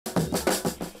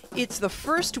It's the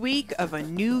first week of a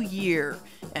new year,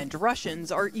 and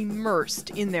Russians are immersed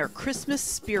in their Christmas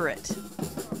spirit.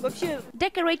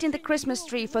 Decorating the Christmas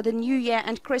tree for the New Year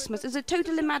and Christmas is a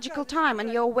totally magical time,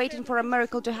 and you're waiting for a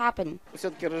miracle to happen.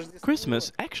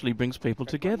 Christmas actually brings people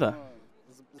together.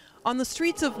 On the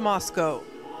streets of Moscow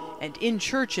and in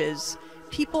churches,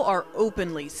 people are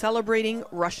openly celebrating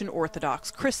Russian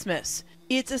Orthodox Christmas.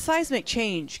 It's a seismic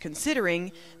change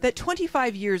considering that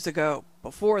 25 years ago,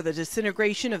 before the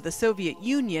disintegration of the Soviet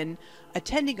Union,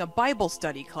 attending a Bible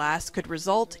study class could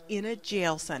result in a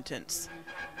jail sentence.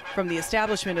 From the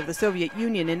establishment of the Soviet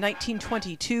Union in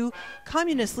 1922,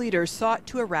 communist leaders sought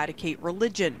to eradicate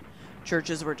religion.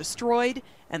 Churches were destroyed,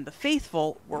 and the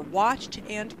faithful were watched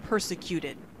and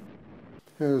persecuted.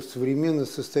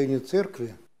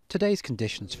 Today's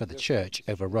conditions for the Church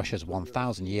over Russia's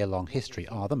 1,000-year-long history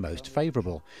are the most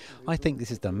favourable. I think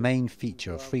this is the main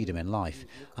feature of freedom in life.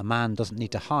 A man doesn't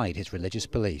need to hide his religious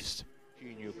beliefs.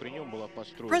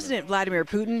 President Vladimir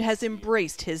Putin has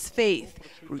embraced his faith,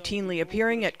 routinely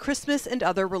appearing at Christmas and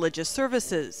other religious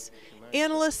services.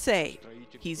 Analysts say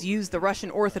he's used the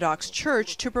Russian Orthodox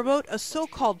Church to promote a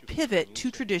so-called pivot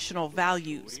to traditional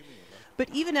values. But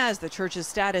even as the Church's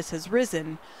status has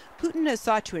risen, Putin has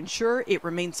sought to ensure it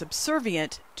remains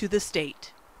subservient to the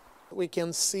state. We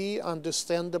can see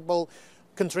understandable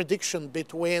contradiction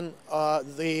between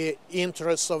the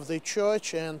interests of the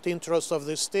Church and interests of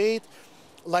the state,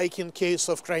 like in case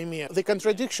of Crimea. The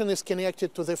contradiction is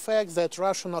connected to the fact that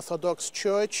Russian Orthodox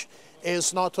Church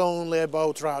is not only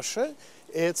about Russia,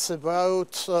 it's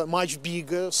about much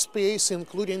bigger space,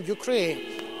 including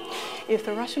Ukraine. If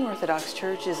the Russian Orthodox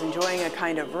Church is enjoying a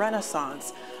kind of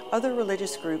renaissance, other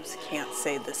religious groups can't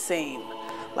say the same.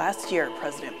 Last year,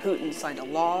 President Putin signed a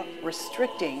law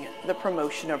restricting the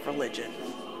promotion of religion.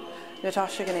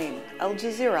 Natasha, Ghoneim,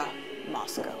 Jazeera,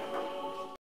 Moscow.